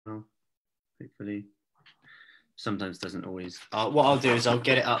hopefully. Sometimes doesn't always. What I'll do is I'll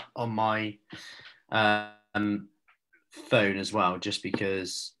get it up on my phone as well, just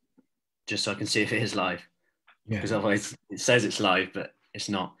so I can see if it is live. Because otherwise it says it's live, but it's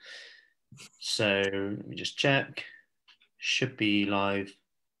not. So let me just check. Should be live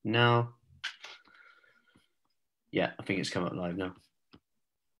now. Yeah, I think it's come up live now.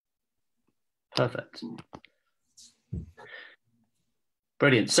 Perfect.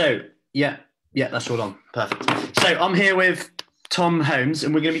 Brilliant. So yeah, that's all on. Perfect. So I'm here with Tom Holmes,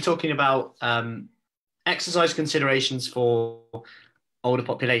 and we're going to be talking about exercise considerations for older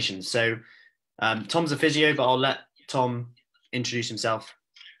populations. So Tom's a physio, but I'll let Tom introduce himself.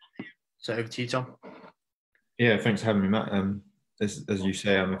 So over to you, Tom. Yeah, thanks for having me, Matt. As you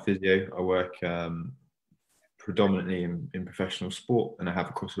say, I'm a physio. I work predominantly in professional sport, and I have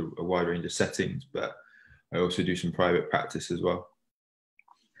across a wide range of settings, but I also do some private practice as well.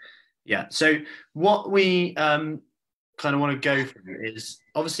 Yeah, so what we kind of want to go through is,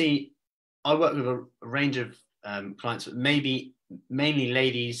 obviously, I work with a range of clients, mainly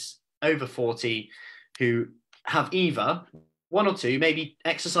ladies over 40 who have either one or two, maybe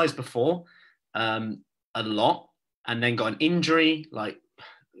exercised before a lot, and then got an injury. Like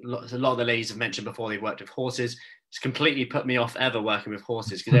a lot of the ladies have mentioned before, they worked with horses. It's completely put me off ever working with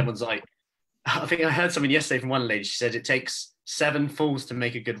horses, because everyone's like, I think I heard something yesterday from one lady. She said it takes 7 falls to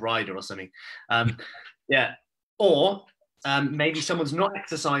make a good rider or something. Yeah. Or maybe someone's not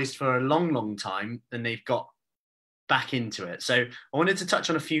exercised for a long time and they've got back into it. So I wanted to touch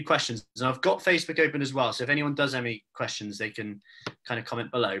on a few questions. And I've got Facebook open as well. So if anyone does have any questions, they can kind of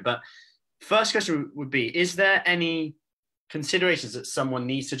comment below. But first question would be, is there any considerations that someone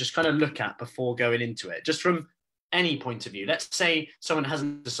needs to just kind of look at before going into it? Just from any point of view. Let's say someone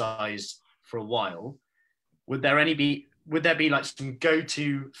hasn't exercised for a while. Would there be like some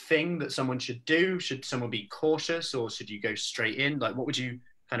go-to thing that someone should do? Should someone be cautious, or should you go straight in? Like, what would you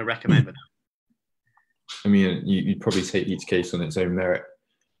kind of recommend with that? I mean, you'd probably take each case on its own merit.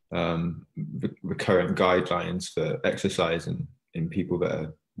 The current guidelines for exercise in people that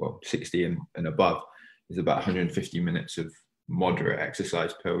are 60 and above is about 150 minutes of moderate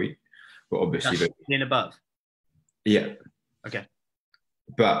exercise per week. But obviously, in above. Yeah. Okay.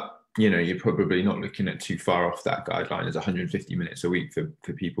 But you're probably not looking at too far off that guideline as 150 minutes a week for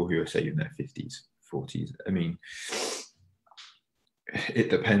people who are, say, in their 50s, 40s. I mean, it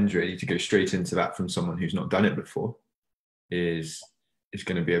depends really. To go straight into that from someone who's not done it before is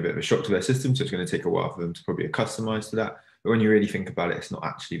going to be a bit of a shock to their system. So it's going to take a while for them to probably accustom to that. But when you really think about it, it's not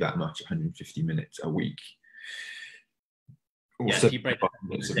actually that much, 150 minutes a week. Yeah, if you break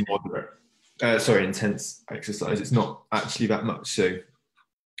minutes of moderate, intense exercise, it's not actually that much. So,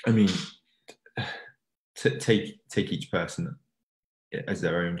 I mean, take each person as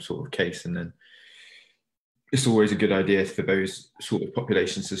their own sort of case, and then it's always a good idea for those sort of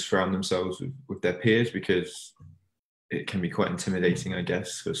populations to surround themselves with their peers, because it can be quite intimidating, I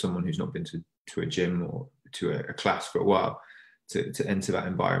guess, for someone who's not been to a gym or to a class for a while to enter that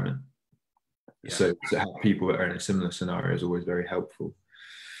environment. Yeah. So to have people that are in a similar scenario is always very helpful.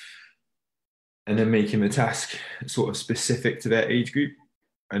 And then making the task sort of specific to their age group.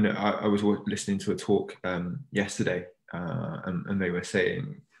 And I was listening to a talk yesterday, and they were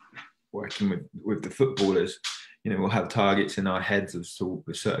saying, working with the footballers, we'll have targets in our heads of sort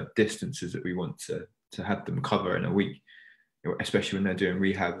of certain distances that we want to have them cover in a week, especially when they're doing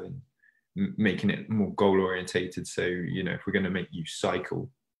rehab, and making it more goal orientated. So, if we're going to make you cycle,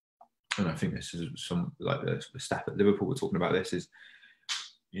 and I think this is some, like the staff at Liverpool were talking about this, is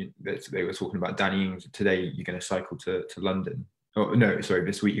they were talking about Danny Ings, today you're going to cycle to London. Oh, no, sorry,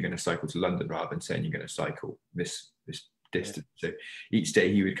 this week you're going to cycle to London, rather than saying you're going to cycle this distance. Yeah. So each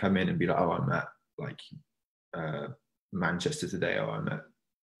day he would come in and be like, oh, I'm at Manchester today, or I'm at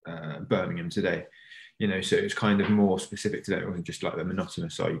Birmingham today. So it's kind of more specific to that. It wasn't just like the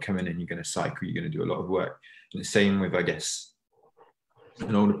monotonous, you come in and you're going to cycle, you're going to do a lot of work. And the same with, I guess,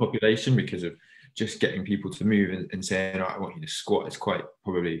 an older population, because of just getting people to move and saying, I want you to squat, is quite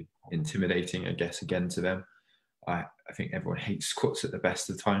probably intimidating, I guess, again, to them. I think everyone hates squats at the best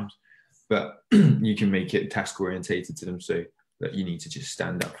of times, but you can make it task orientated to them, so that you need to just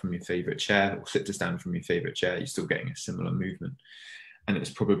stand up from your favorite chair or sit to stand from your favorite chair. You're still getting a similar movement, and it's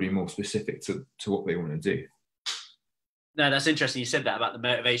probably more specific to what they want to do. No, that's interesting. You said that about the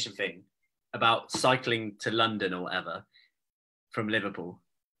motivation thing, about cycling to London or whatever from Liverpool,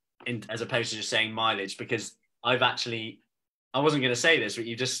 as opposed to just saying mileage, because I wasn't going to say this, but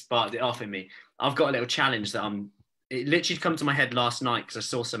you just sparked it off in me. I've got a little challenge that it literally come to my head last night because I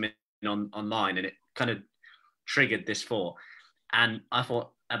saw something online, and it kind of triggered this thought. And I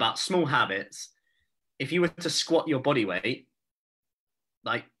thought, about small habits. If you were to squat your body weight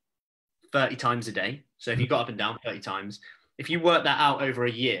like 30 times a day, so if you got up and down 30 times, if you work that out over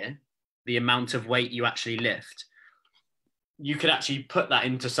a year, the amount of weight you actually lift, you could actually put that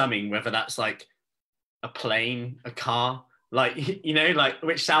into something, whether that's like a plane, a car, like, you know, like,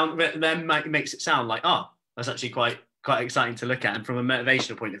 which sound then makes it sound like, oh, that's actually quite exciting to look at, and from a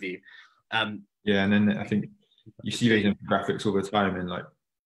motivational point of view. Yeah, and then I think you see these infographics all the time, and like,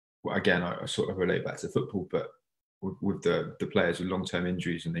 well, again, I sort of relate back to football, but with the players with long-term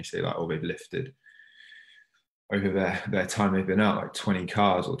injuries, and they say like, oh, they've lifted over their time they've been out like 20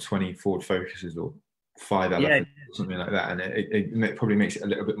 cars or 20 Ford Focuses or 5 elephants, or something like that, and it probably makes it a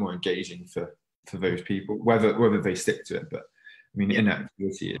little bit more engaging for those people, whether they stick to it. But I mean,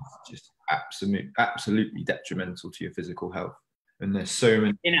 inactivity is just absolutely detrimental to your physical health, and there's so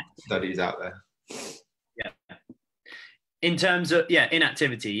many studies out there. Yeah, in terms of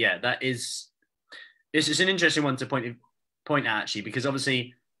inactivity, that is, it's an interesting one to point out, actually, because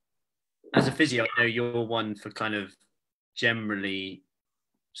obviously as a physio, I know you're one for kind of generally,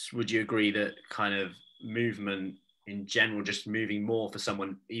 would you agree that kind of movement in general, just moving more for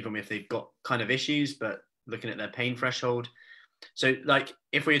someone, even if they've got kind of issues, but looking at their pain threshold? So like,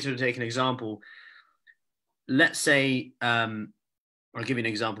 if we were to take an example, let's say, I'll give you an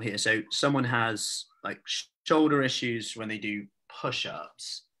example here. So someone has like shoulder issues when they do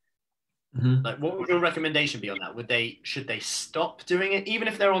push-ups. Mm-hmm. Like, what would your recommendation be on that? Should they stop doing it, even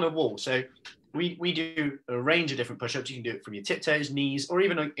if they're on a wall? So we do a range of different push-ups. You can do it from your tiptoes, knees, or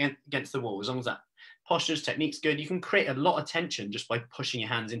even against the wall. As long as that posture's, technique's good, you can create a lot of tension just by pushing your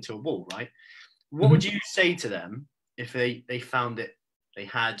hands into a wall, right? What would you say to them if they found it, they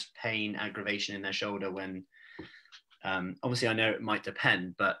had pain, aggravation in their shoulder when, obviously I know it might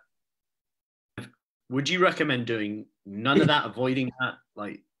depend, but would you recommend doing none of that, avoiding that?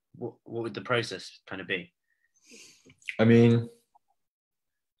 Like, what would the process kind of be? I mean,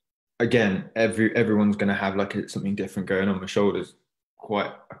 again, everyone's going to have like something different going on. The shoulder's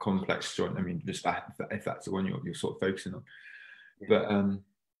quite a complex joint. I mean, just if that's the one you're sort of focusing on. But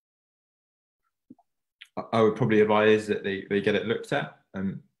I would probably advise that they get it looked at.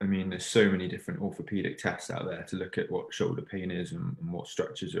 I mean, there's so many different orthopedic tests out there to look at what shoulder pain is and what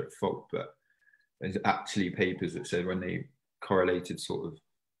structures are at fault. But there's actually papers that said when they correlated sort of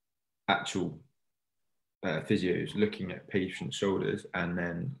actual physios looking at patients' shoulders and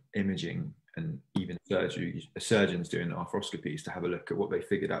then imaging and even surgeons doing arthroscopies to have a look at what they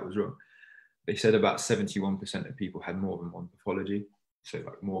figured out was wrong. They said about 71% of people had more than one pathology, so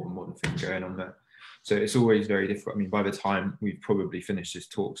like more than one thing going on there. So it's always very difficult. I mean, by the time we've probably finished this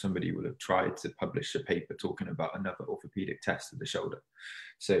talk, somebody will have tried to publish a paper talking about another orthopedic test of the shoulder.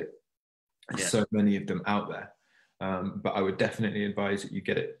 So so many of them out there. But I would definitely advise that you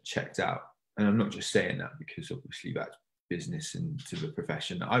get it checked out. And I'm not just saying that because obviously that's business and to the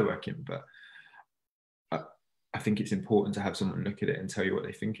profession that I work in, but I think it's important to have someone look at it and tell you what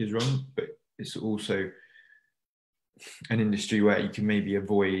they think is wrong. But it's also an industry where you can maybe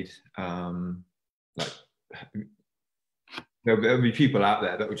avoid, like, there'll be people out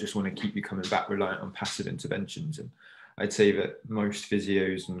there that will just want to keep you coming back reliant on passive interventions. And I'd say that most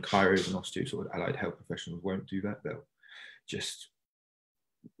physios and chiros and osteos, sort of allied health professionals, won't do that. They'll just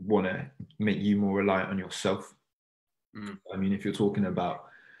want to make you more reliant on yourself. I mean, if you're talking about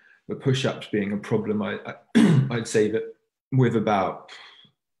the push-ups being a problem, I'd say that with about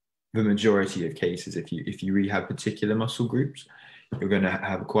the majority of cases, if you rehab particular muscle groups, you're going to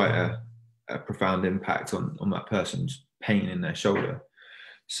have quite a profound impact on that person's pain in their shoulder.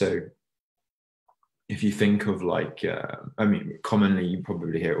 So if you think of like, I mean, commonly you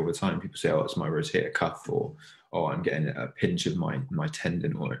probably hear it all the time. People say, "Oh, it's my rotator cuff," or "Oh, I'm getting a pinch of my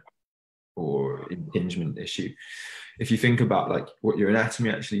tendon or impingement issue." If you think about like what your anatomy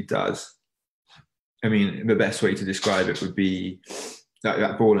actually does, I mean, the best way to describe it would be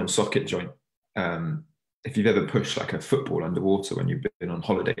that ball and socket joint. If you've ever pushed like a football underwater when you've been on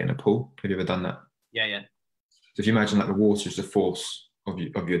holiday in a pool, have you ever done that? Yeah. So if you imagine like the water is the force of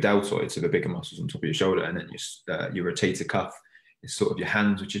your deltoid, so the bigger muscles on top of your shoulder, and then your rotator cuff is sort of your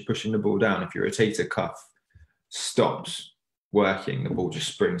hands, which is pushing the ball down. If your rotator cuff stops working, the ball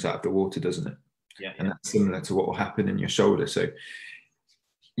just springs out of the water, doesn't it? Yeah. And that's similar to what will happen in your shoulder. So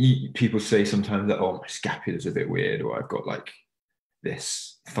people say sometimes that, "Oh, my scapula's a bit weird," or "I've got like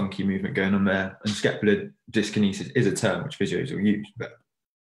this funky movement going on there." And scapular dyskinesis is a term which physios will use, but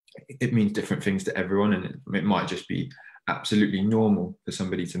it means different things to everyone, and it might just be absolutely normal for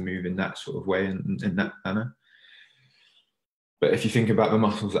somebody to move in that sort of way and in that manner. But if you think about the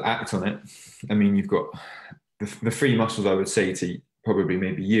muscles that act on it, I mean, you've got the three muscles I would say to probably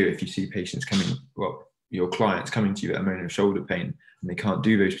maybe you, if you see patients coming, well, your clients coming to you at a moment of shoulder pain and they can't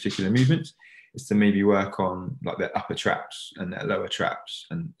do those particular movements, is to maybe work on like their upper traps and their lower traps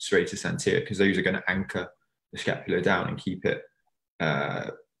and serratus anterior, because those are going to anchor the scapula down and keep it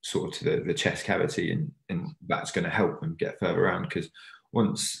sort of to the chest cavity, and that's going to help them get further around. Because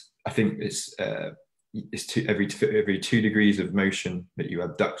once, I think it's every 2 degrees of motion that you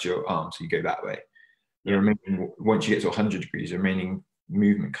abduct your arm, so you go that way. The remaining, once you get to 100 degrees, the remaining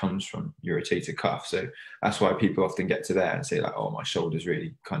movement comes from your rotator cuff. So that's why people often get to there and say like, oh, my shoulder's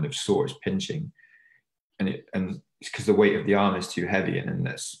really kind of sore, it's pinching. And it's because the weight of the arm is too heavy, and then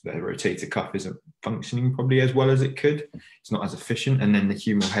the rotator cuff isn't functioning probably as well as it could. It's not as efficient. And then the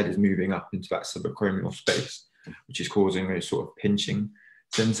humeral head is moving up into that subacromial space, which is causing those sort of pinching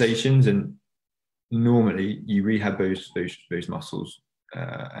sensations. And normally you rehab those muscles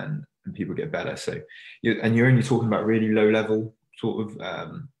and people get better. So you're only talking about really low level sort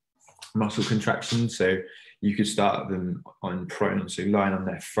of muscle contractions. So you could start them on prone, so lying on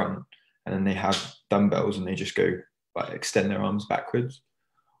their front, and then they have dumbbells and they just go like extend their arms backwards.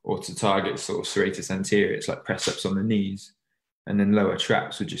 Or to target sort of serratus anterior, it's like press ups on the knees. And then lower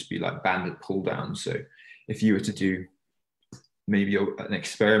traps would just be like banded pull down. So if you were to do maybe an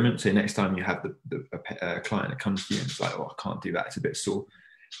experiment, so next time you have a client that comes to you and it's like, oh, I can't do that, it's a bit sore,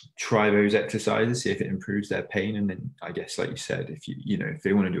 try those exercises, see if it improves their pain. And then I guess, like you said, if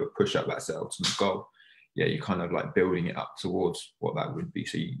they want to do a push-up, that's their ultimate goal. Yeah, you're kind of like building it up towards what that would be.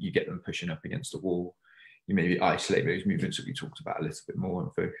 So you get them pushing up against the wall. You maybe isolate those movements that we talked about a little bit more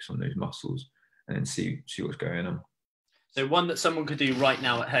and focus on those muscles, and then see what's going on. So one that someone could do right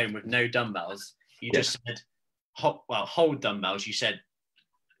now at home with no dumbbells, you just said, hold dumbbells. You said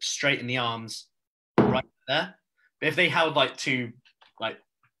straighten the arms right there. But if they held like 2 like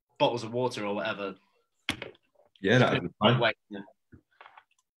bottles of water or whatever, yeah, that would be fine.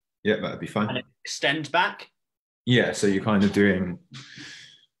 Yeah, that'd be fine. And extend back. Yeah, so you're kind of doing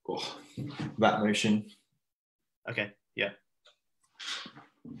that motion. Okay, yeah.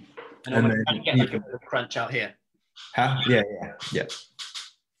 And then get like a crunch out here. Huh? Yeah.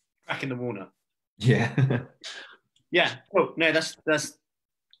 Crack in the walnut. Yeah. Yeah. Cool. No, that's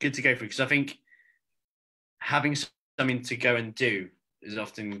good to go through, because I think having something to go and do is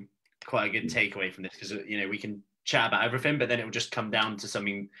often quite a good takeaway from this, because we can chat about everything, but then it will just come down to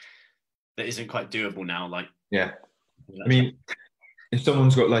something that isn't quite doable now. Like, yeah. I mean, if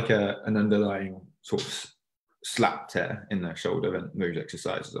someone's got like an underlying sort of slap tear in their shoulder, then those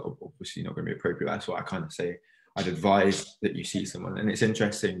exercises are obviously not going to be appropriate. That's why I kind of say I'd advise that you see someone. And it's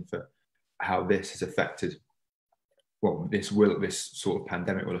interesting for how this has affected, well, this sort of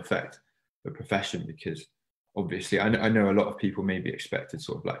pandemic will affect the profession, because obviously I know a lot of people maybe expected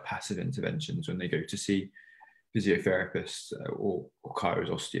sort of like passive interventions when they go to see physiotherapists or chiros,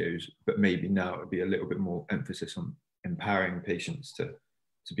 osteos, but maybe now it would be a little bit more emphasis on empowering patients to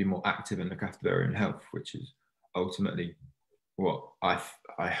be more active and look after their own health, which is ultimately what I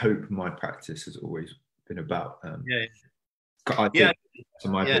hope my practice has always been about. I think to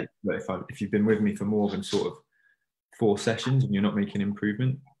my opinion, if you've been with me for more than sort of 4 sessions and you're not making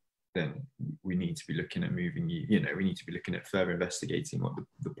improvement, then we need to be looking at moving you. We need to be looking at further investigating what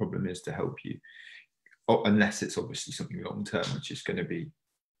the problem is to help you. Unless it's obviously something long term, which is going to be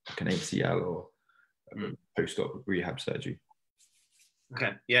like an ACL or post-op rehab surgery.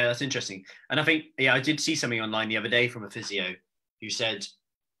 Okay, yeah, that's interesting. And I think, I did see something online the other day from a physio who said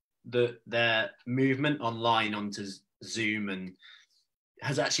that their movement online onto Zoom and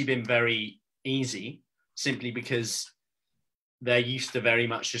has actually been very easy, simply because they're used to very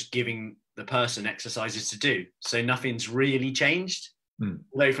much just giving the person exercises to do. So nothing's really changed.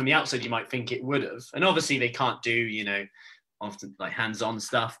 Although from the outside you might think it would have. And obviously they can't do, often like hands-on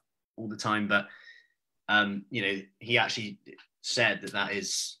stuff all the time. But, he actually said that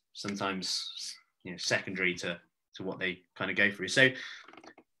is sometimes, secondary to what they kind of go through. So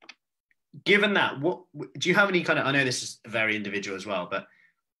given that, what do you have any kind of, I know this is very individual as well, but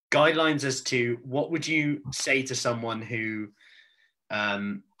guidelines as to what would you say to someone who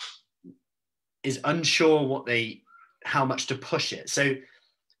is unsure how much to push it? So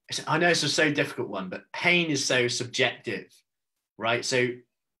I know it's a so difficult one, but pain is so subjective, right? So,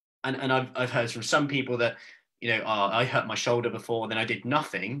 and I've heard from some people that, I hurt my shoulder before, then I did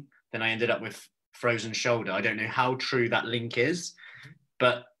nothing, then I ended up with frozen shoulder. I don't know how true that link is,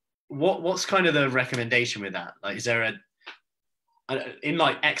 but what's kind of the recommendation with that? Like, is there in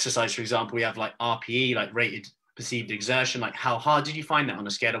like exercise, for example, we have like RPE, like rated perceived exertion. Like, how hard did you find that on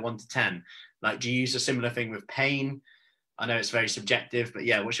a scale of 1 to 10? Like, do you use a similar thing with pain? I know it's very subjective, but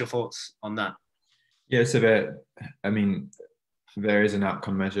yeah, what's your thoughts on that? Yeah, so there is an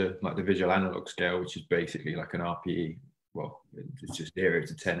outcome measure like the visual analog scale, which is basically like an RPE. Well, it's just 0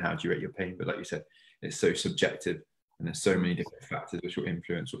 to 10. How do you rate your pain? But like you said, it's so subjective, and there's so many different factors which will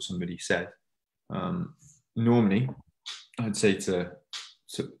influence what somebody said. Normally, I'd say to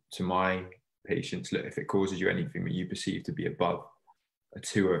my patients, look, if it causes you anything that you perceive to be above a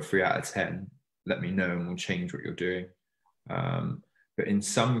 2 or a 3 out of 10, let me know and we'll change what you're doing. But in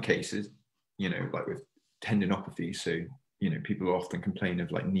some cases, like with tendinopathy, so people often complain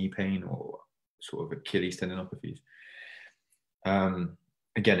of like knee pain or sort of Achilles tendinopathies.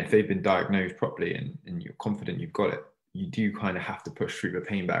 Again, if they've been diagnosed properly and you're confident you've got it, you do kind of have to push through the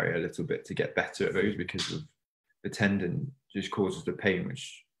pain barrier a little bit to get better at those, because of the tendon just causes the pain,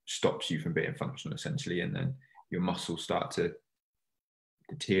 which stops you from being functional essentially, and then your muscles start to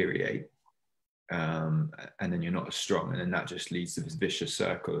deteriorate, and then you're not as strong, and then that just leads to this vicious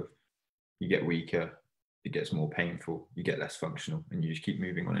circle of you get weaker, it gets more painful, you get less functional, and you just keep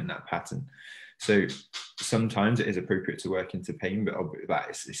moving on in that pattern. So sometimes it is appropriate to work into pain, but that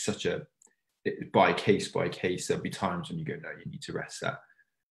is such a by case, there'll be times when you go, no, you need to rest that.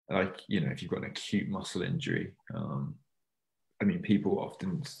 Like, if you've got an acute muscle injury, I mean, people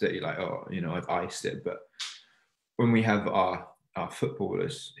often say like, oh, I've iced it. But when we have our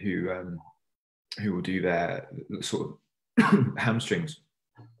footballers who will do their sort of hamstrings,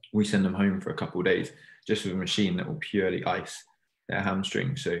 we send them home for a couple of days just with a machine that will purely ice their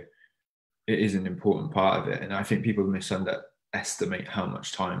hamstrings. So it is an important part of it. And I think people misunderestimate how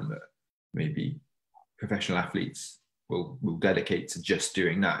much time that maybe professional athletes will dedicate to just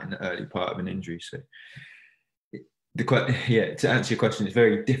doing that in the early part of an injury. So to answer your question, it's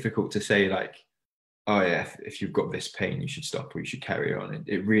very difficult to say like, oh yeah, if you've got this pain, you should stop or you should carry on.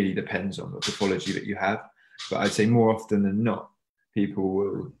 It really depends on the pathology that you have. But I'd say more often than not, people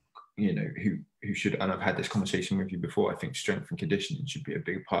will, who should, and I've had this conversation with you before, I think strength and conditioning should be a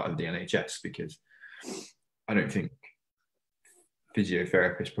big part of the NHS, because I don't think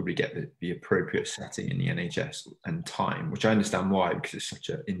physiotherapists probably get the appropriate setting in the NHS and time, which I understand why, because it's such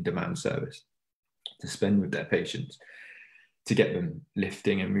an in-demand service to spend with their patients to get them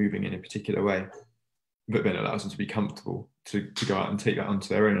lifting and moving in a particular way, but then allows them to be comfortable to go out and take that onto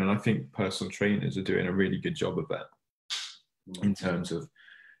their own. And I think personal trainers are doing a really good job of that in terms of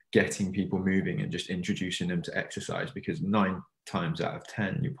getting people moving and just introducing them to exercise, because 9 times out of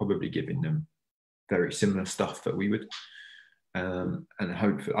 10, you're probably giving them very similar stuff that we would. And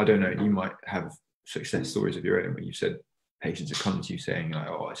hopefully, I don't know, you might have success stories of your own where you said patients have come to you saying like,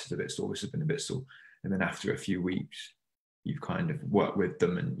 oh, this is a bit sore, this has been a bit sore. And then after a few weeks, you've kind of worked with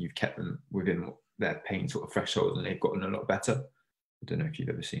them and you've kept them within their pain sort of threshold and they've gotten a lot better. I don't know if you've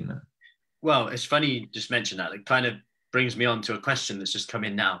ever seen that. Well, it's funny you just mentioned that. It kind of brings me on to a question that's just come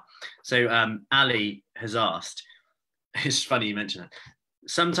in now. So Ali has asked, it's funny you mentioned that.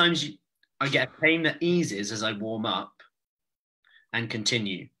 Sometimes I get a pain that eases as I warm up and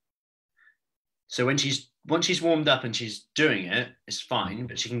continue. So once she's warmed up and she's doing it, it's fine,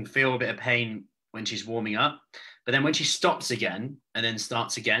 but she can feel a bit of pain when she's warming up. But then when she stops again and then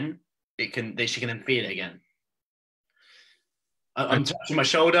starts again, she can then feel it again. I'm touching my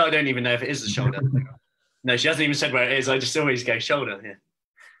shoulder. I don't even know if it is the shoulder. No, she hasn't even said where it is. I just always go shoulder.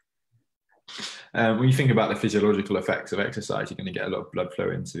 Yeah. When you think about the physiological effects of exercise, you're going to get a lot of blood flow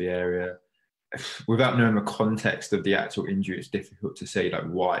into the area. Without knowing the context of the actual injury, it's difficult to say like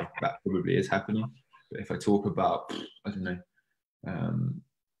why that probably is happening. But if I talk about, I don't know,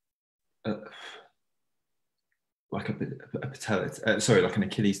 like like an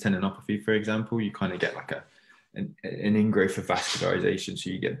Achilles tendinopathy, for example, you kind of get like an ingrowth of vascularization. So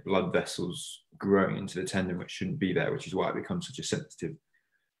you get blood vessels growing into the tendon, which shouldn't be there, which is why it becomes such a sensitive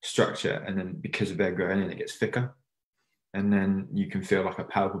structure. And then because of their growing in, it gets thicker. And then you can feel like a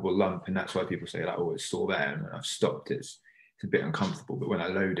palpable lump. And that's why people say like, oh, it's sore there. And when I've stopped, it's a bit uncomfortable. But when I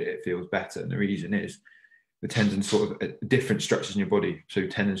load it, it feels better. And the reason is the tendons sort of different structures in your body. So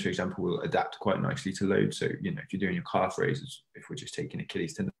tendons, for example, will adapt quite nicely to load. So, if you're doing your calf raises, if we're just taking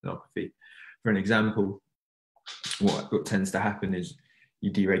Achilles tendinopathy for an example, what tends to happen is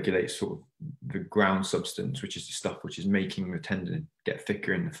you deregulate sort of the ground substance, which is the stuff which is making the tendon get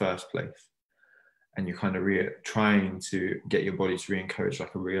thicker in the first place. And you're kind of trying to get your body to re-encourage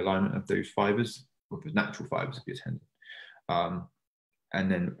like a realignment of those fibers, of the natural fibers of your tendon.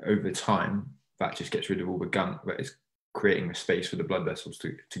 And then over time, that just gets rid of all the gunk that is creating the space for the blood vessels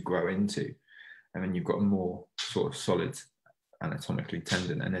to grow into. And then you've got a more sort of solid anatomically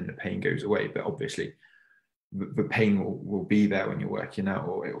tendon, and then the pain goes away. But obviously, the pain will be there when you're working out,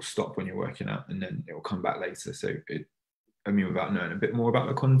 or it will stop when you're working out, and then it will come back later. So without knowing a bit more about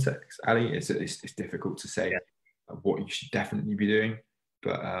the context, Ali, it's difficult to say what you should definitely be doing.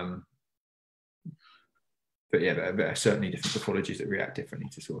 But yeah, there are certainly different pathologies that react differently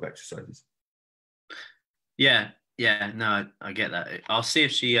to sort of exercises. Yeah, no, I get that. I'll see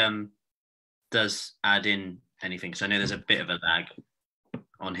if she does add in anything, because I know there's a bit of a lag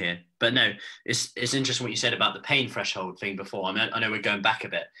on here. But no, it's interesting what you said about the pain threshold thing before. I mean, I know we're going back a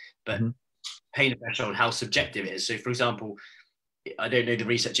bit, but pain threshold, how subjective it is. So, for example, I don't know the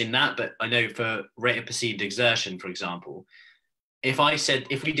research in that, but I know for rate of perceived exertion, for example,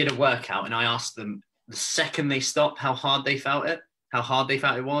 if we did a workout and I asked them the second they stopped how hard they felt it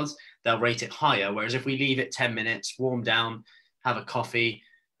was, they'll rate it higher. Whereas if we leave it 10 minutes, warm down, have a coffee,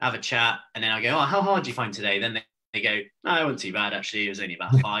 have a chat, and then I go, oh, how hard do you find today? Then they go, no, it wasn't too bad, actually. It was only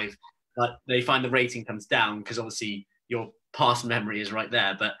about 5. But they find the rating comes down because obviously your past memory is right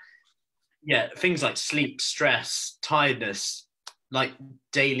there. But yeah, things like sleep, stress, tiredness, like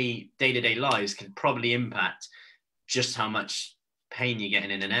day-to-day lives can probably impact just how much pain you're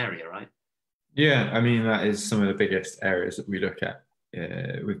getting in an area, right? Yeah, I mean, that is some of the biggest areas that we look at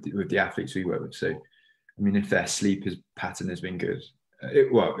with the athletes we work with. So, I mean, if their sleep pattern has been good,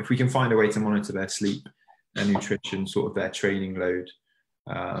 if we can find a way to monitor their sleep, their nutrition, sort of their training load,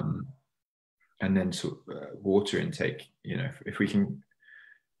 and then sort of water intake, if we can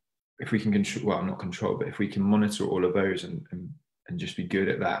control, well, not control, but if we can monitor all of those and just be good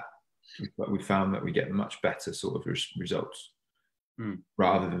at that, we found that we get much better sort of results.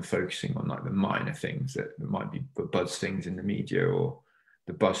 Rather than focusing on like the minor things that might be the buzz things in the media or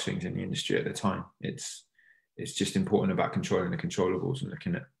the buzz things in the industry at the time. It's just important about controlling the controllables and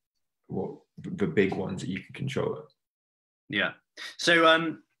looking at what the big ones that you can control. Yeah. So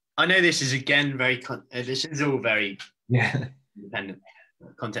I know this is again this is all very independent,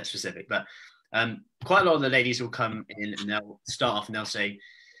 context specific, but quite a lot of the ladies will come in and they'll start off and they'll say,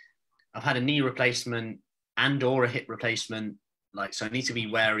 I've had a knee replacement and or a hip replacement. So I need to be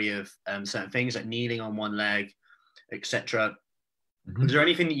wary of certain things like kneeling on one leg, etc. Is there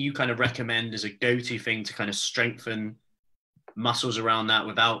anything that you kind of recommend as a go-to thing to kind of strengthen muscles around that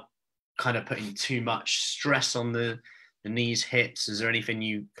without kind of putting too much stress on the knees, hips? Is there anything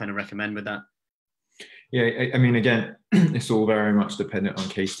you kind of recommend with that? Yeah, I mean, again, it's all very much dependent on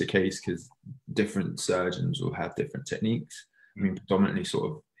case to case because different surgeons will have different techniques. I mean, predominantly sort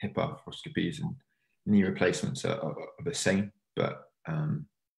of hip arthroscopies and knee replacements are the same. But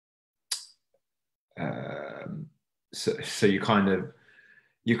so you're kind of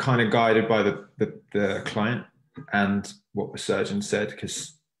guided by the client and what the surgeon said,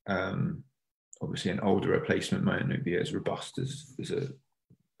 because obviously an older replacement might not be as robust as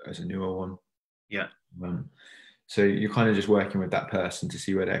a newer one. Yeah. So you're kind of just working with that person to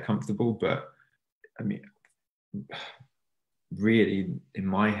see where they're comfortable. But I mean, really, in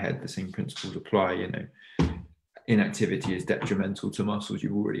my head, the same principles apply. Inactivity is detrimental to muscles.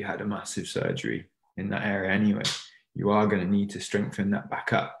 You've already had a massive surgery in that area anyway. You are going to need to strengthen that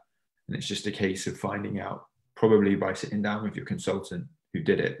back up. And it's just a case of finding out, probably by sitting down with your consultant who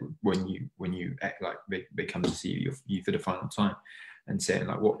did it when you like they come to see you for the final time and saying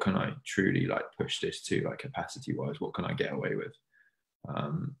like, what can I truly like push this to, like capacity wise, what can I get away with?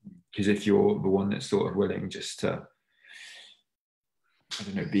 Because if you're the one that's sort of willing just to, I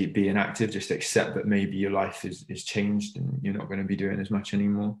don't know, be inactive, just accept that maybe your life is changed and you're not going to be doing as much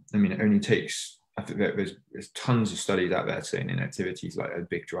anymore. I mean, it only takes, I think that there's tons of studies out there saying inactivity is like a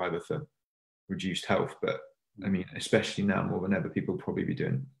big driver for reduced health. But I mean, especially now more than ever, people will probably be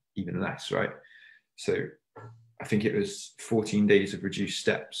doing even less, right? So I think it was 14 days of reduced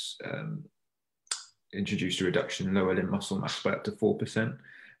steps introduced a reduction in lower limb muscle mass by up to 4%.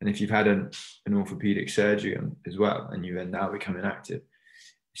 And if you've had an orthopedic surgery as well, and you then now become inactive,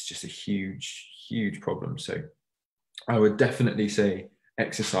 it's just a huge problem. So I would definitely say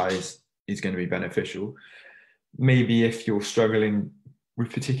exercise is going to be beneficial. Maybe if you're struggling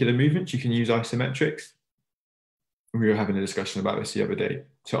with particular movements, you can use isometrics. We were having a discussion about this the other day.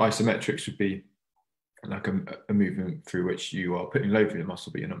 So isometrics would be like a movement through which you are putting load through the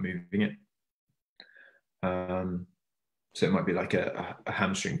muscle, but you're not moving it. So it might be like a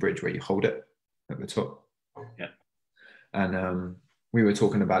hamstring bridge where you hold it at the top. Yeah. And we were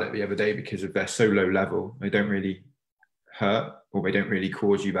talking about it the other day because if they're so low level, they don't really hurt, or they don't really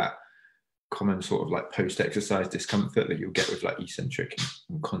cause you that common sort of like post-exercise discomfort that you'll get with like eccentric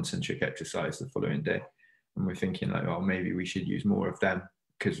and concentric exercise the following day. And we're thinking like, oh, maybe we should use more of them,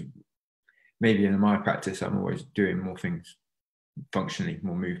 because maybe in my practice, I'm always doing more things functionally,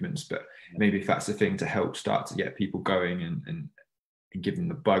 more movements, but maybe if that's the thing to help start to get people going and give them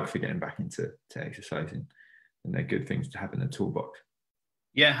the bug for getting back into exercising, and they're good things to have in the toolbox.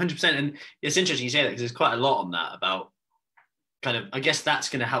 Yeah, 100%. And it's interesting you say that, because there's quite a lot on that about kind of, I guess that's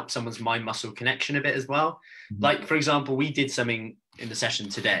going to help someone's mind muscle connection a bit as well. Mm-hmm. Like, for example, we did something in the session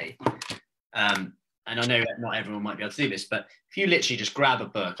today. And I know not everyone might be able to do this, but if you literally just grab a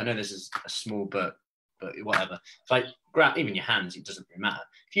book, I know this is a small book, but whatever. If I grab even your hands, it doesn't really matter.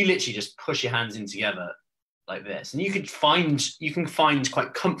 If you literally just push your hands in together like this, and you can find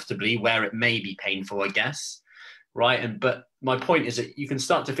quite comfortably where it may be painful, I guess. Right. But my point is that you can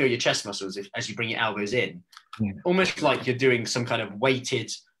start to feel your chest muscles as you bring your elbows in, almost like you're doing some kind of weighted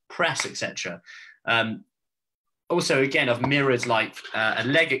press, etc. Also, again, I've mirrored like a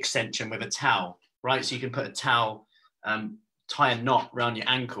leg extension with a towel, right? So you can put a towel, tie a knot around your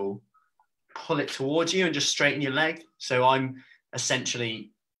ankle, pull it towards you and just straighten your leg. So I'm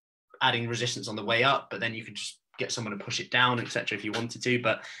essentially adding resistance on the way up, but then you can just get someone to push it down, etc. if you wanted to.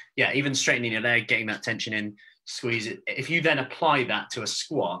 But yeah, even straightening your leg, getting that tension in, squeeze it. If you then apply that to a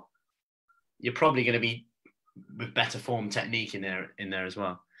squat, you're probably going to be with better form technique in there as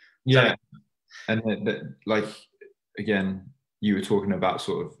well. Yeah. And like, again, you were talking about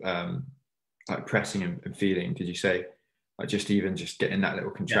sort of like pressing and feeling. Did you say like just getting that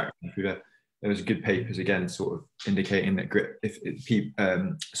little contraction through there? There was good papers again, sort of indicating that grip,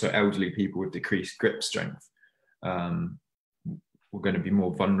 so elderly people with decreased grip strength were going to be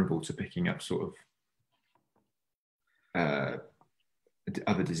more vulnerable to picking up sort of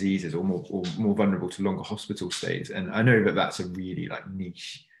other diseases, or more vulnerable to longer hospital stays. And I know that that's a really like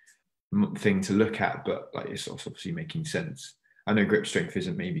niche thing to look at, but like it's obviously making sense. I know grip strength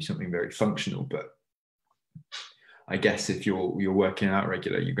isn't maybe something very functional, but I guess if you're working out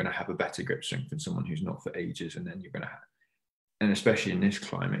regular, you're going to have a better grip strength than someone who's not for ages, and then you're going to have, and especially in this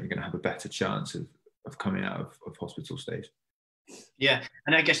climate, you're going to have a better chance of coming out of hospital stays. Yeah,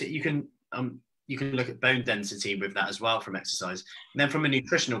 and I guess you can look at bone density with that as well from exercise. And then from a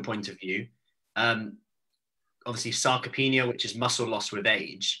nutritional point of view, obviously sarcopenia, which is muscle loss with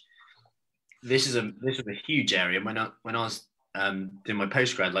age. This is a huge area. When I was doing my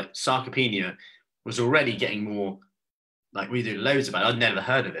postgrad, like sarcopenia was already getting more, like we do loads about it. I'd never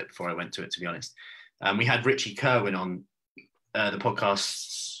heard of it before I went to it, to be honest. We had Richie Kerwin on the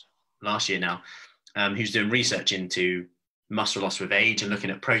podcast last year now, who's doing research into muscle loss with age and looking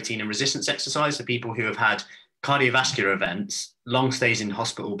at protein and resistance exercise for people who have had cardiovascular events, long stays in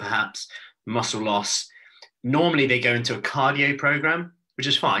hospital, perhaps muscle loss. Normally they go into a cardio program, which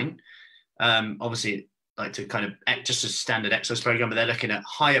is fine. Obviously, like to kind of just a standard exercise program, but they're looking at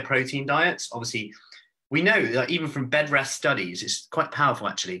higher protein diets. Obviously, we know that even from bed rest studies, it's quite powerful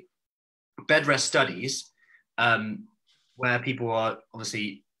actually. Bed rest studies, where people are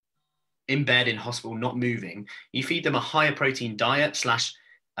obviously in bed in hospital, not moving, you feed them a higher protein diet /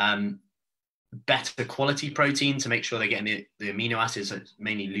 better quality protein to make sure they're getting the amino acids,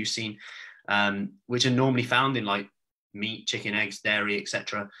 mainly leucine, which are normally found in like meat, chicken, eggs, dairy,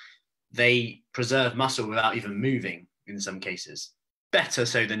 etc. They preserve muscle without even moving in some cases. Better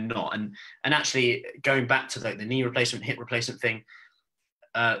so than not. And actually going back to like the knee replacement, hip replacement thing,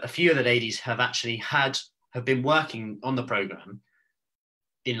 a few of the ladies have been working on the program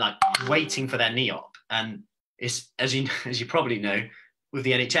in like waiting for their knee op. And it's, as you probably know, with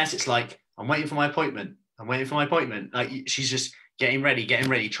the NHS, it's like, I'm waiting for my appointment. Like she's just getting ready,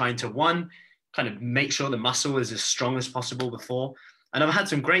 trying to kind of make sure the muscle is as strong as possible before. And I've had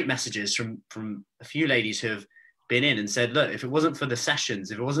some great messages from a few ladies who have been in and said, look, if it wasn't for the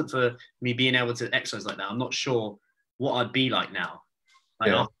sessions, if it wasn't for me being able to exercise like that, I'm not sure what I'd be like now.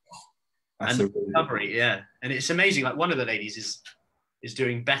 Yeah. And recovery, yeah. And it's amazing. Like one of the ladies is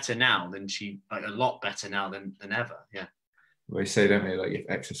doing better now than like a lot better now than ever. Yeah. Well, they say, don't they, like if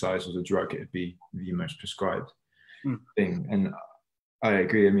exercise was a drug, it'd be the most prescribed thing. And I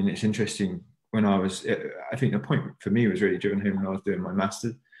agree. I mean, it's interesting. I think the point for me was really driven home when I was doing my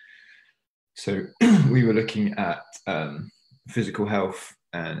master's. So we were looking at physical health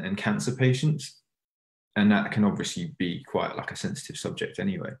and cancer patients, and that can obviously be quite like a sensitive subject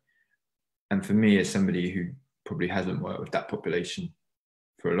anyway. And for me, as somebody who probably hasn't worked with that population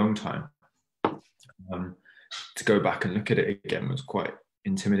for a long time, to go back and look at it again was quite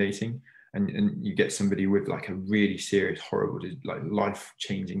intimidating. And you get somebody with like a really serious, horrible, like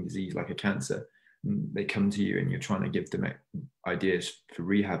life-changing disease like a cancer, and they come to you and you're trying to give them ideas for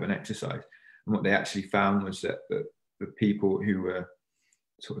rehab and exercise. And what they actually found was that the people who were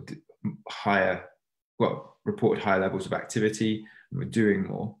sort of reported higher levels of activity and were doing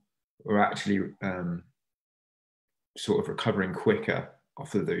more were actually sort of recovering quicker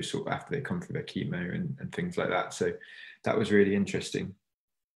after they come through their chemo and things like that. So that was really interesting.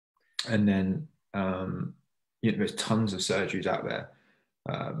 And then there's tons of surgeries out there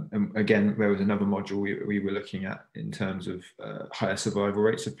And again, there was another module we were looking at in terms of higher survival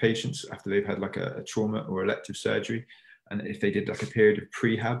rates of patients after they've had like a trauma or elective surgery. And if they did like a period of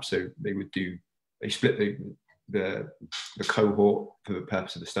prehab, so they split the cohort for the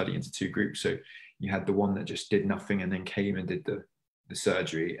purpose of the study into two groups. So you had the one that just did nothing and then came and did the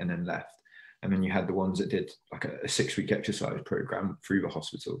surgery and then left. And then you had the ones that did like a 6-week exercise program through the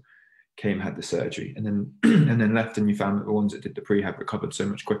hospital, came, had the surgery, and then and then left. And you found that the ones that did the prehab recovered so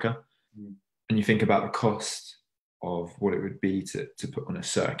much quicker. And you think about the cost of what it would be to put on a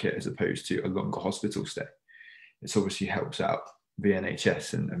circuit as opposed to a longer hospital stay. It obviously helps out the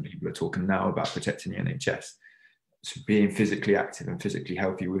NHS, and people are talking now about protecting the NHS. So being physically active and physically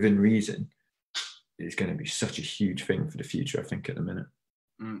healthy within reason is going to be such a huge thing for the future, I think, at the minute.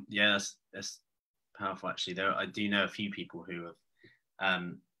 Yeah, that's powerful, actually. I do know a few people who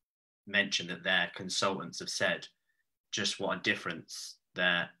have mentioned that their consultants have said just what a difference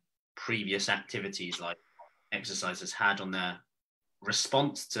their previous activities like exercise has had on their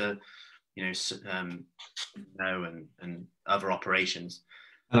response to, and other operations.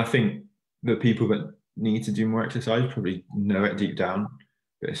 And I think the people that need to do more exercise probably know it deep down,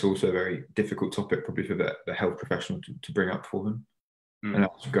 but it's also a very difficult topic probably for the health professional to bring up for them. And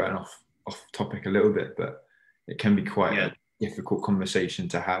that's going off topic a little bit, but it can be quite a difficult conversation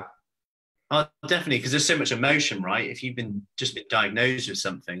to have. Oh, definitely, because there's so much emotion, right? If you've just been diagnosed with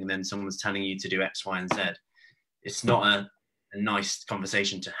something and then someone's telling you to do X, Y, and Z, it's not a nice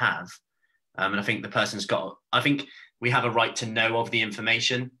conversation to have. And I think the person's I think we have a right to know of the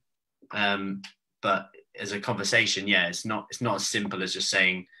information, but as a conversation, it's not as simple as just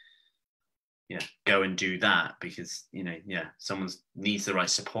saying, go and do that, because someone needs the right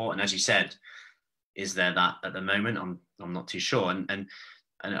support. And as you said, is there that at the moment? I'm not too sure. And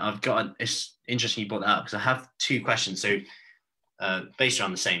I've got it's interesting you brought that up, because I have two questions. So based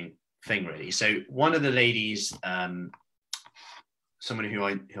around the same thing, really. So one of the ladies, someone who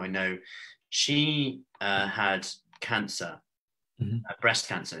I know, she had cancer, breast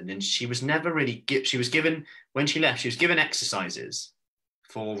cancer, and then she was never really she was given, when she left, she was given exercises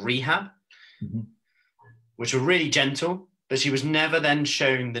for rehab, which were really gentle, but she was never then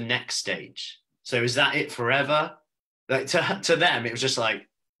shown the next stage. So is that it forever? Like to them, it was just like,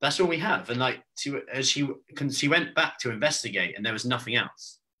 that's all we have. And like she went back to investigate, and there was nothing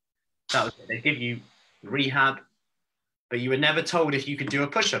else. That was it. They give you rehab, but you were never told if you could do a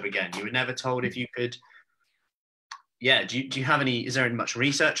push-up again. You were never told if you could. Yeah. Do you have any? Is there much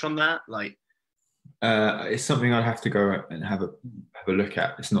research on that? Like, it's something I'd have to go and have a look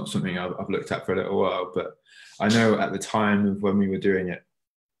at. It's not something I've looked at for a little while, but I know at the time of when we were doing it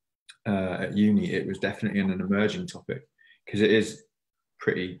at uni, it was definitely an emerging topic, because it is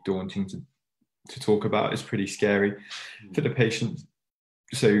pretty daunting to talk about. It's pretty scary for the patients.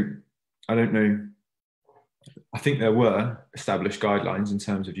 So I don't know. I think there were established guidelines in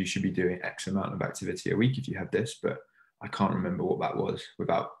terms of you should be doing X amount of activity a week if you have this, but I can't remember what that was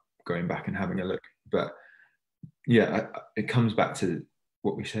without going back and having a look. But yeah, it comes back to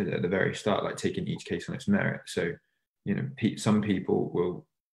what we said at the very start, like taking each case on its merit. So, some people will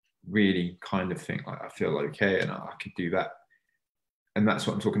really kind of think like, I feel okay and I could do that. And that's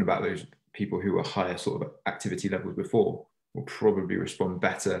what I'm talking about. Those people who are higher sort of activity levels before will probably respond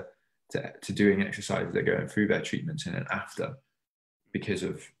better to doing exercise as they're going through their treatments and then after, because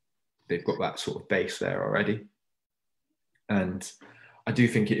they've got that sort of base there already. And I do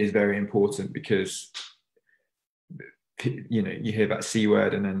think it is very important, because you hear that C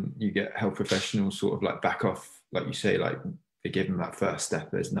word and then you get health professionals sort of like back off, like you say, like they give them that first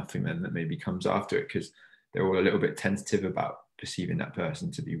step, there's nothing then that maybe comes after it, because they're all a little bit tentative about perceiving that person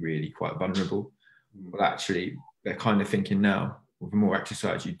to be really quite vulnerable. Well, actually, they're kind of thinking now, well, the more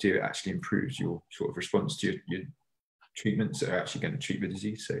exercise you do, it actually improves your sort of response to your treatments that are actually going to treat the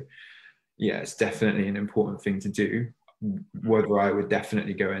disease. So yeah, it's definitely an important thing to do. Whether I would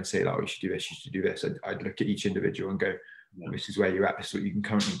definitely go and say, like, oh, you should do this, you should do this, I'd look at each individual and go, well, this is where you're at, this is what you can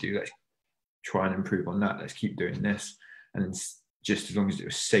currently do, let's try and improve on that, let's keep doing this. And just as long as it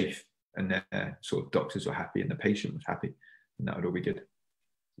was safe and their sort of doctors were happy and the patient was happy, and that would all be good.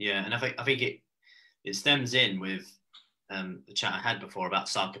 Yeah, and I think it stems in with the chat I had before about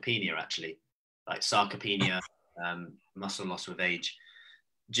sarcopenia, actually, like sarcopenia, muscle loss with age.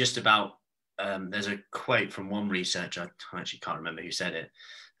 Just about there's a quote from one researcher, I actually can't remember who said it,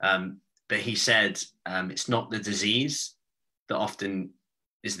 but he said it's not the disease that often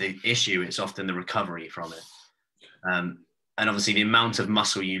is the issue, it's often the recovery from it. And obviously the amount of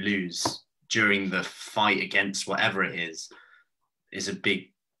muscle you lose during the fight against whatever it is a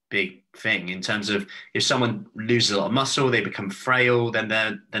big big thing in terms of if someone loses a lot of muscle, they become frail, then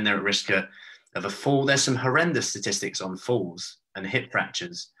they're at risk of a fall. There's some horrendous statistics on falls and hip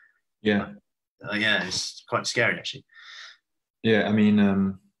fractures. Yeah. Yeah, it's quite scary actually. Yeah, I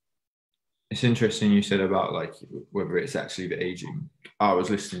mean, it's interesting you said about like whether it's actually the aging. I was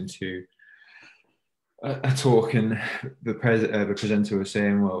listening to a talk, and the presenter was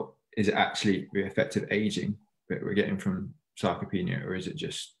saying, well, is it actually the effect of aging that we're getting from sarcopenia, or is it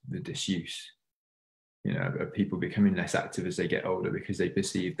just the disuse? You know, are people becoming less active as they get older because they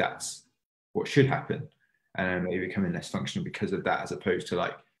perceive that's what should happen, and maybe becoming less functional because of that, as opposed to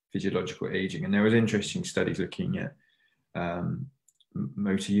like physiological aging. And there was interesting studies looking at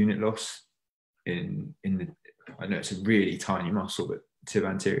motor unit loss in the, I know it's a really tiny muscle, but tib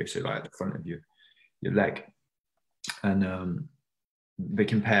anterior, so like at the front of your leg, and they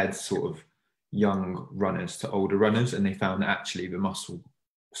compared sort of young runners to older runners, and they found that actually the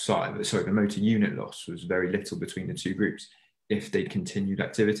the motor unit loss was very little between the two groups if they'd continued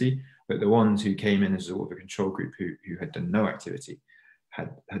activity. But the ones who came in as sort of a control group who had done no activity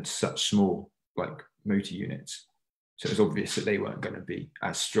had such small like motor units, so it was obvious that they weren't going to be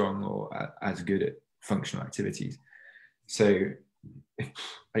as strong or as good at functional activities. So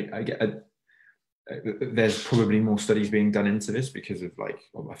I get there's probably more studies being done into this because of like,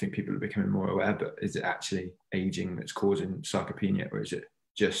 well, I think people are becoming more aware, but is it actually aging that's causing sarcopenia, or is it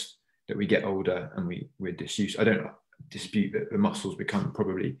just that we get older and we're disuse? I don't dispute that the muscles become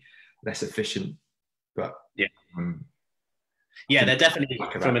probably less efficient, but yeah, they're definitely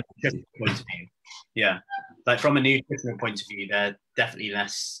from a nutritional point of view. Yeah, like from a nutritional point of view, they're definitely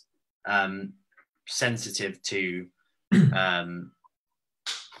less sensitive to protein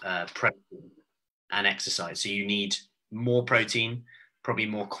and exercise. So you need more protein, probably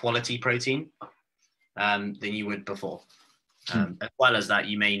more quality protein than you would before. As well as that,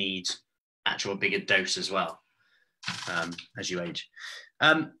 you may need actual bigger dose as well as you age.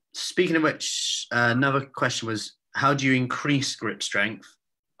 Speaking of which, another question was, how do you increase grip strength?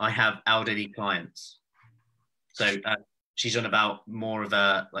 I have elderly clients. So she's on about more of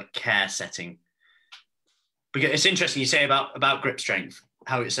a like care setting. Because it's interesting you say about grip strength,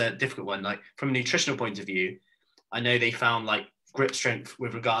 how it's a difficult one. Like from a nutritional point of view, I know they found like grip strength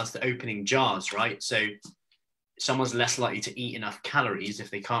with regards to opening jars, right? So someone's less likely to eat enough calories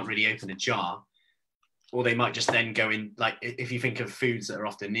if they can't really open a jar, or they might just then go in, like if you think of foods that are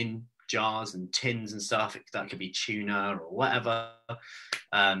often in jars and tins and stuff, that could be tuna or whatever,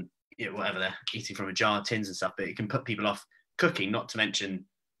 whatever they're eating from a jar, tins and stuff, but it can put people off cooking, not to mention,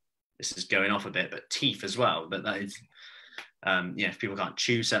 this is going off a bit, but teeth as well. But that is, if people can't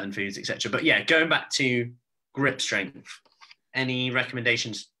chew certain foods, etc. But yeah, going back to grip strength, any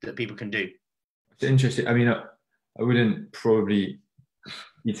recommendations that people can do? It's interesting. I mean, I wouldn't probably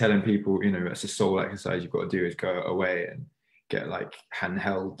be telling people, you know, that's a sole exercise you've got to do is go away and get like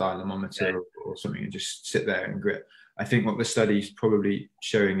handheld dynamometer or something and just sit there and grip. I think what the study's probably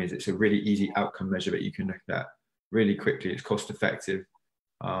showing is it's a really easy outcome measure that you can look at really quickly. It's cost effective.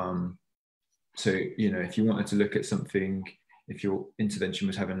 So, you know, if you wanted to look at something, if your intervention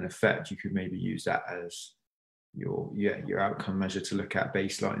was having an effect, you could maybe use that as your outcome measure to look at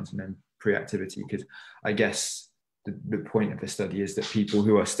baselines and then pre-activity. Because I guess the point of the study is that people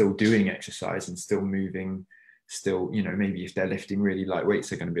who are still doing exercise and still moving, still, you know, maybe if they're lifting really light weights,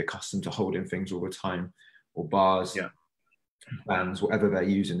 they're going to be accustomed to holding things all the time, or bars, bands, whatever they're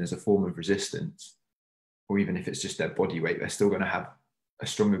using as a form of resistance, or even if it's just their body weight, they're still going to have a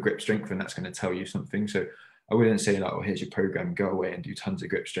stronger grip strength, and that's going to tell you something. So I wouldn't say like, oh, here's your program, go away and do tons of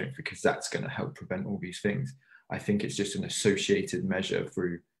grip strength, because that's going to help prevent all these things. I think it's just an associated measure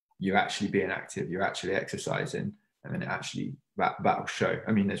through you actually being active, you're actually exercising, and then actually that'll show.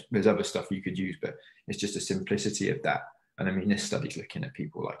 I mean, there's other stuff you could use, but it's just a simplicity of that. And I mean, this study's looking at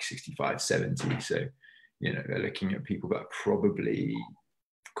people like 65, 70. So, you know, they're looking at people that are probably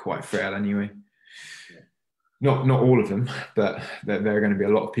quite frail anyway. Not all of them, but there are going to be a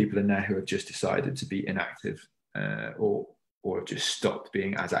lot of people in there who have just decided to be inactive, or have just stopped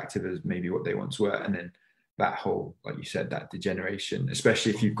being as active as maybe what they once were. And then that whole, like you said, that degeneration,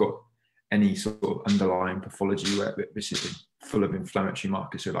 especially if you've got any sort of underlying pathology where this is full of inflammatory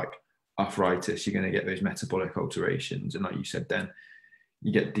markers, so like arthritis, you're going to get those metabolic alterations. And like you said, then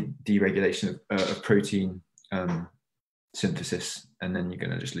you get deregulation of protein synthesis, and then you're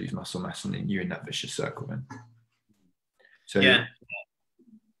going to just lose muscle mass, and then you're in that vicious circle then. So yeah,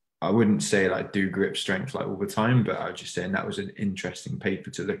 I wouldn't say like do grip strength like all the time, but I was just saying that was an interesting paper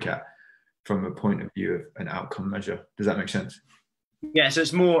to look at from a point of view of an outcome measure. Does that make sense? Yeah, so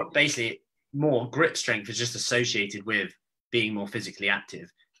it's more basically more grip strength is just associated with being more physically active.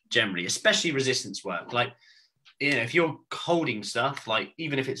 generally, especially resistance work. Like, you know, if you're holding stuff, like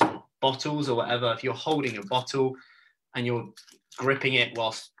even if it's bottles or whatever, if you're holding a bottle and you're gripping it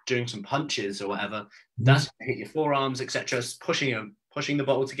whilst doing some punches or whatever, that's going to hit your forearms, etc. Pushing the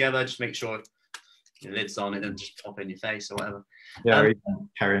bottle together, just make sure your lid's on it and just pop in your face or whatever. Yeah, or even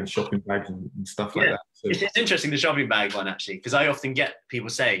carrying shopping bags and stuff like that. So. It's interesting, the shopping bag one, actually, because I often get people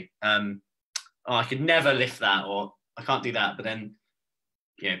say, oh, I could never lift that, or I can't do that. But then,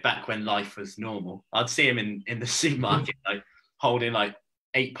 you know, back when life was normal, I'd see him in the supermarket, like holding like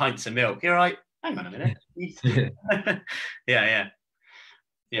 8 pints of milk. You're right. Hang on a minute.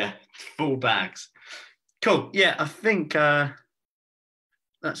 Yeah. Full bags. Cool. Yeah, I think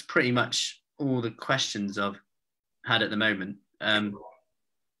that's pretty much all the questions I've had at the moment.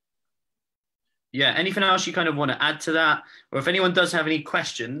 Yeah, anything else you kind of want to add to that? Or if anyone does have any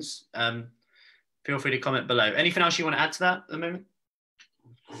questions, feel free to comment below. Anything else you want to add to that at the moment?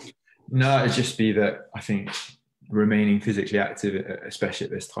 No, it'd just be that I think remaining physically active, especially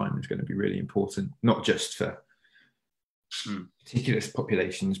at this time, is going to be really important, not just for particular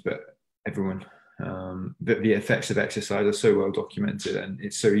populations, but everyone. But the effects of exercise are so well documented, and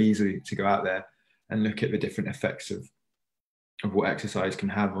it's so easy to go out there and look at the different effects of what exercise can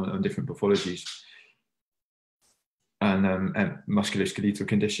have on different pathologies and musculoskeletal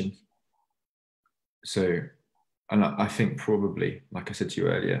conditions. So, and I think probably, like I said to you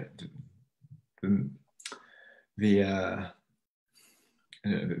earlier, the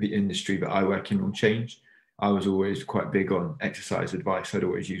industry that I work in will change. I was always quite big on exercise advice. I'd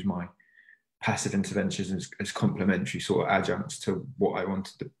always use my passive interventions as complementary sort of adjuncts to what I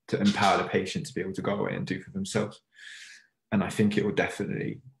wanted to empower the patient to be able to go away and do for themselves. And I think it will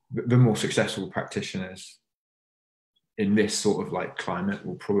definitely, the more successful practitioners in this sort of like climate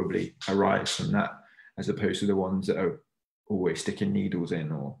will probably arise from that, as opposed to the ones that are always sticking needles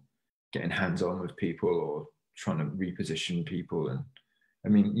in or getting hands-on with people or trying to reposition people. And I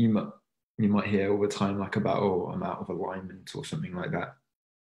mean, you might hear all the time like about, oh, I'm out of alignment or something like that.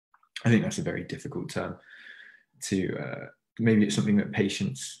 I think that's a very difficult term to, maybe it's something that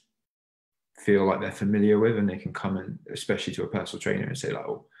patients feel like they're familiar with, and they can come in, especially to a personal trainer, and say like,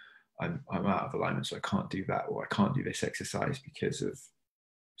 oh, I'm out of alignment, so I can't do that, or I can't do this exercise because of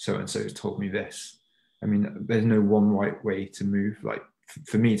so-and-so has told me this. I mean, there's no one right way to move. Like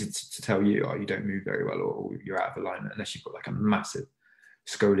for me to tell you, oh, you don't move very well, or you're out of alignment, unless you've got like a massive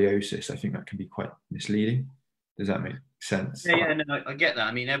scoliosis, I think that can be quite misleading. Does that make sense? Yeah, no, I get that.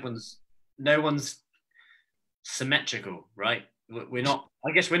 I mean, no one's symmetrical, right? We're not,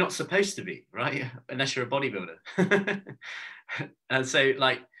 I guess we're not supposed to be, right? Unless you're a bodybuilder. And so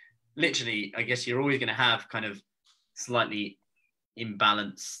like, literally, I guess you're always going to have kind of slightly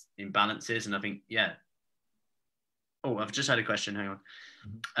imbalances. And I think, yeah. Oh, I've just had a question. Hang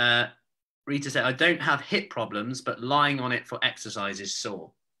on. Rita said, I don't have hip problems, but lying on it for exercise is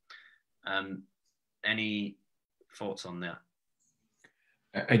sore. Any thoughts on that?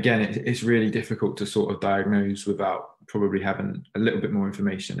 Again, it's really difficult to sort of diagnose without probably having a little bit more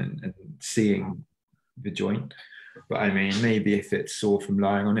information and seeing the joint. But I mean, maybe if it's sore from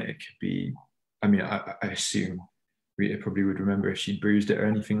lying on it, it could be, I mean, I assume Rita probably would remember if she'd bruised it or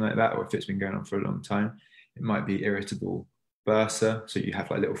anything like that, or if it's been going on for a long time. It might be irritable bursa. So you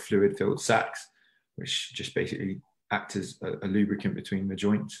have like little fluid filled sacs, which just basically act as a lubricant between the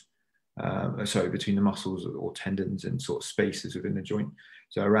joints. Between the muscles or tendons and sort of spaces within the joint.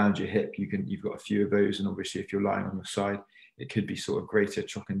 So around your hip, you've got a few of those, and obviously if you're lying on your side, it could be sort of greater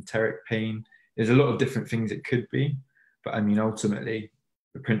trochanteric pain. There's a lot of different things it could be, but I mean, ultimately,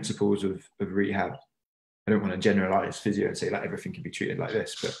 the principles of rehab, I don't want to generalize physio and say like everything can be treated like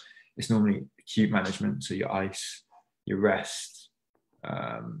this, but it's normally acute management. So your ice, your rest,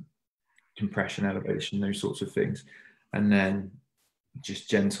 compression, elevation, those sorts of things, and then just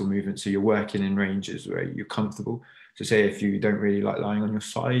gentle movement. So you're working in ranges where you're comfortable. So say if you don't really like lying on your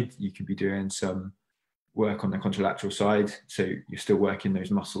side, you could be doing some work on the contralateral side. So you're still working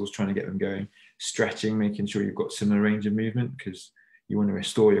those muscles, trying to get them going, stretching, making sure you've got similar range of movement, because you want to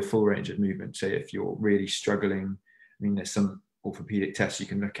restore your full range of movement. Say if you're really struggling, I mean, there's some orthopedic tests you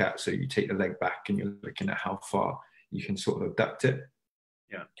can look at. So you take the leg back and you're looking at how far you can sort of abduct it.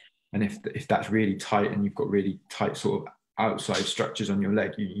 Yeah. And if that's really tight and you've got really tight sort of outside structures on your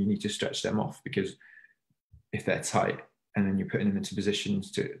leg, you need to stretch them off, because if they're tight and then you're putting them into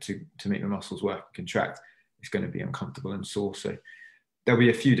positions to make the muscles work and contract, it's going to be uncomfortable and sore. So there'll be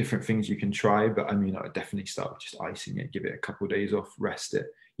a few different things you can try, but I mean, I would definitely start with just icing it, give it a couple of days off, rest it.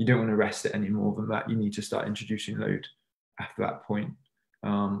 You don't want to rest it any more than that. You need to start introducing load after that point,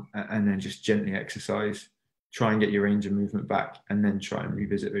 and then just gently exercise. try and get your range of movement back, and then try and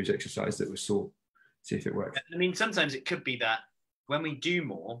revisit those exercises that were sore, see if it works. I mean, sometimes it could be that when we do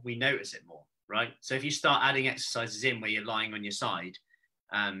more, we notice it more, right? So if you start adding exercises in where you're lying on your side,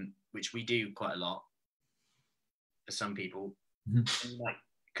 which we do quite a lot for some people,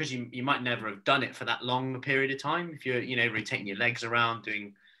 because you might never have done it for that long a period of time. If you're, rotating your legs around,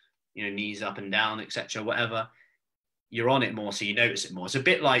 doing, knees up and down, etc., whatever, you're on it more, so you notice it more. It's a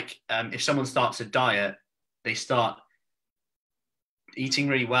bit like if someone starts a diet, they start eating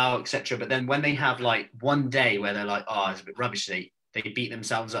really well, etc. But then when they have like one day where they're like, oh, it's a bit rubbish, they beat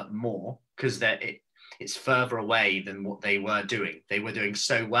themselves up more because it's further away than what they were doing. They were doing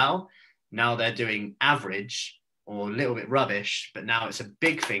so well. Now they're doing average or a little bit rubbish, but now it's a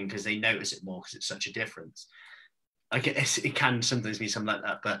big thing because they notice it more because it's such a difference. I guess it can sometimes be something like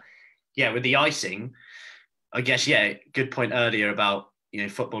that. But yeah, with the icing, I guess, yeah, good point earlier about,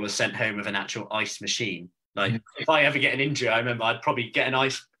 footballers sent home with an actual ice machine. Like if I ever get an injury, I remember I'd probably get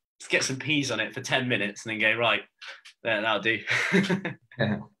some peas on it for 10 minutes and then go, right, that'll do.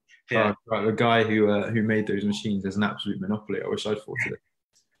 Yeah. Oh, right. The guy who made those machines has an absolute monopoly. I wish I'd thought of it.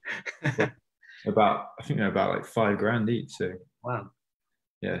 I think they're about like $5,000 each. So wow.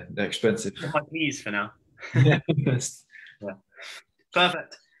 Yeah, they're expensive. My peas for now. Yeah.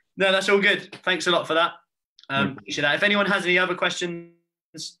 Perfect. No, that's all good. Thanks a lot for that. Appreciate that. If anyone has any other questions,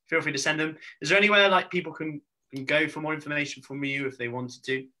 feel free to send them. Is there anywhere like people can go for more information from you if they wanted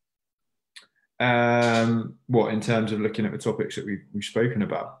to? What, in terms of looking at the topics that we've spoken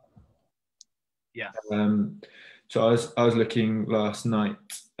about? Yeah. So I was looking last night.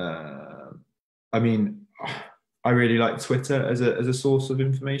 I mean, I really like Twitter as a source of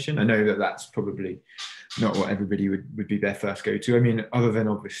information. I know that that's probably not what everybody would be their first go to. I mean, other than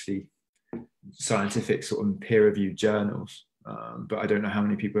obviously scientific sort of peer-reviewed journals, but I don't know how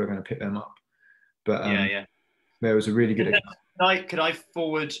many people are going to pick them up. But there was a really good. Could I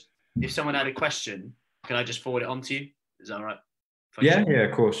forward, if someone had a question, can I just forward it on to you? Is that all right? Yeah,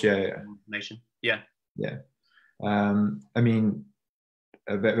 of course, yeah. Information. Yeah. I mean,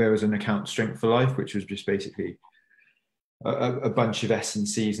 there was an account, Strength for Life, which was just basically a bunch of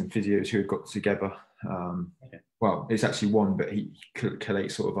S&Cs and physios who had got together. Well, it's actually one, but he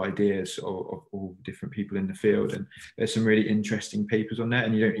collates sort of ideas of all different people in the field. And there's some really interesting papers on there,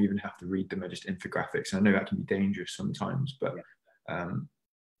 and you don't even have to read them. They're just infographics. And I know that can be dangerous sometimes, but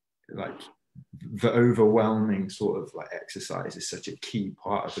like the overwhelming sort of like exercise is such a key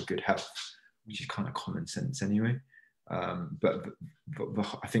part of a good health, which is kind of common sense anyway. But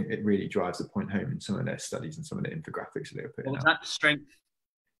I think it really drives the point home in some of their studies and some of the infographics that they were putting out. That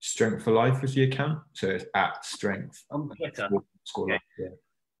Strength for Life was the account, so it's at Strength on Twitter. Okay. Yeah.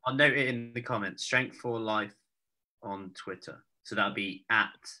 I'll note it in the comments. Strength for Life on Twitter. So that'll be at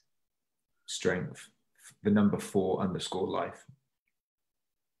Strength, the number 4_life.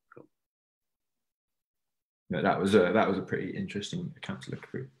 Cool. No, that was a pretty interesting account to look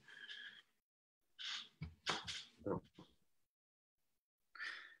through.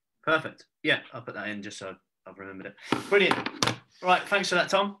 Perfect. Yeah, I'll put that in just so I've remembered it. Brilliant. Right, thanks for that,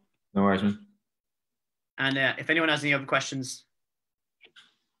 Tom. No worries, man. And if anyone has any other questions,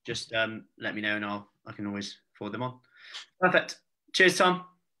 just let me know and I can always forward them on. Perfect. Cheers, Tom.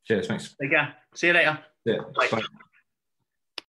 Cheers, thanks. Take care. See you later. Yeah. Bye.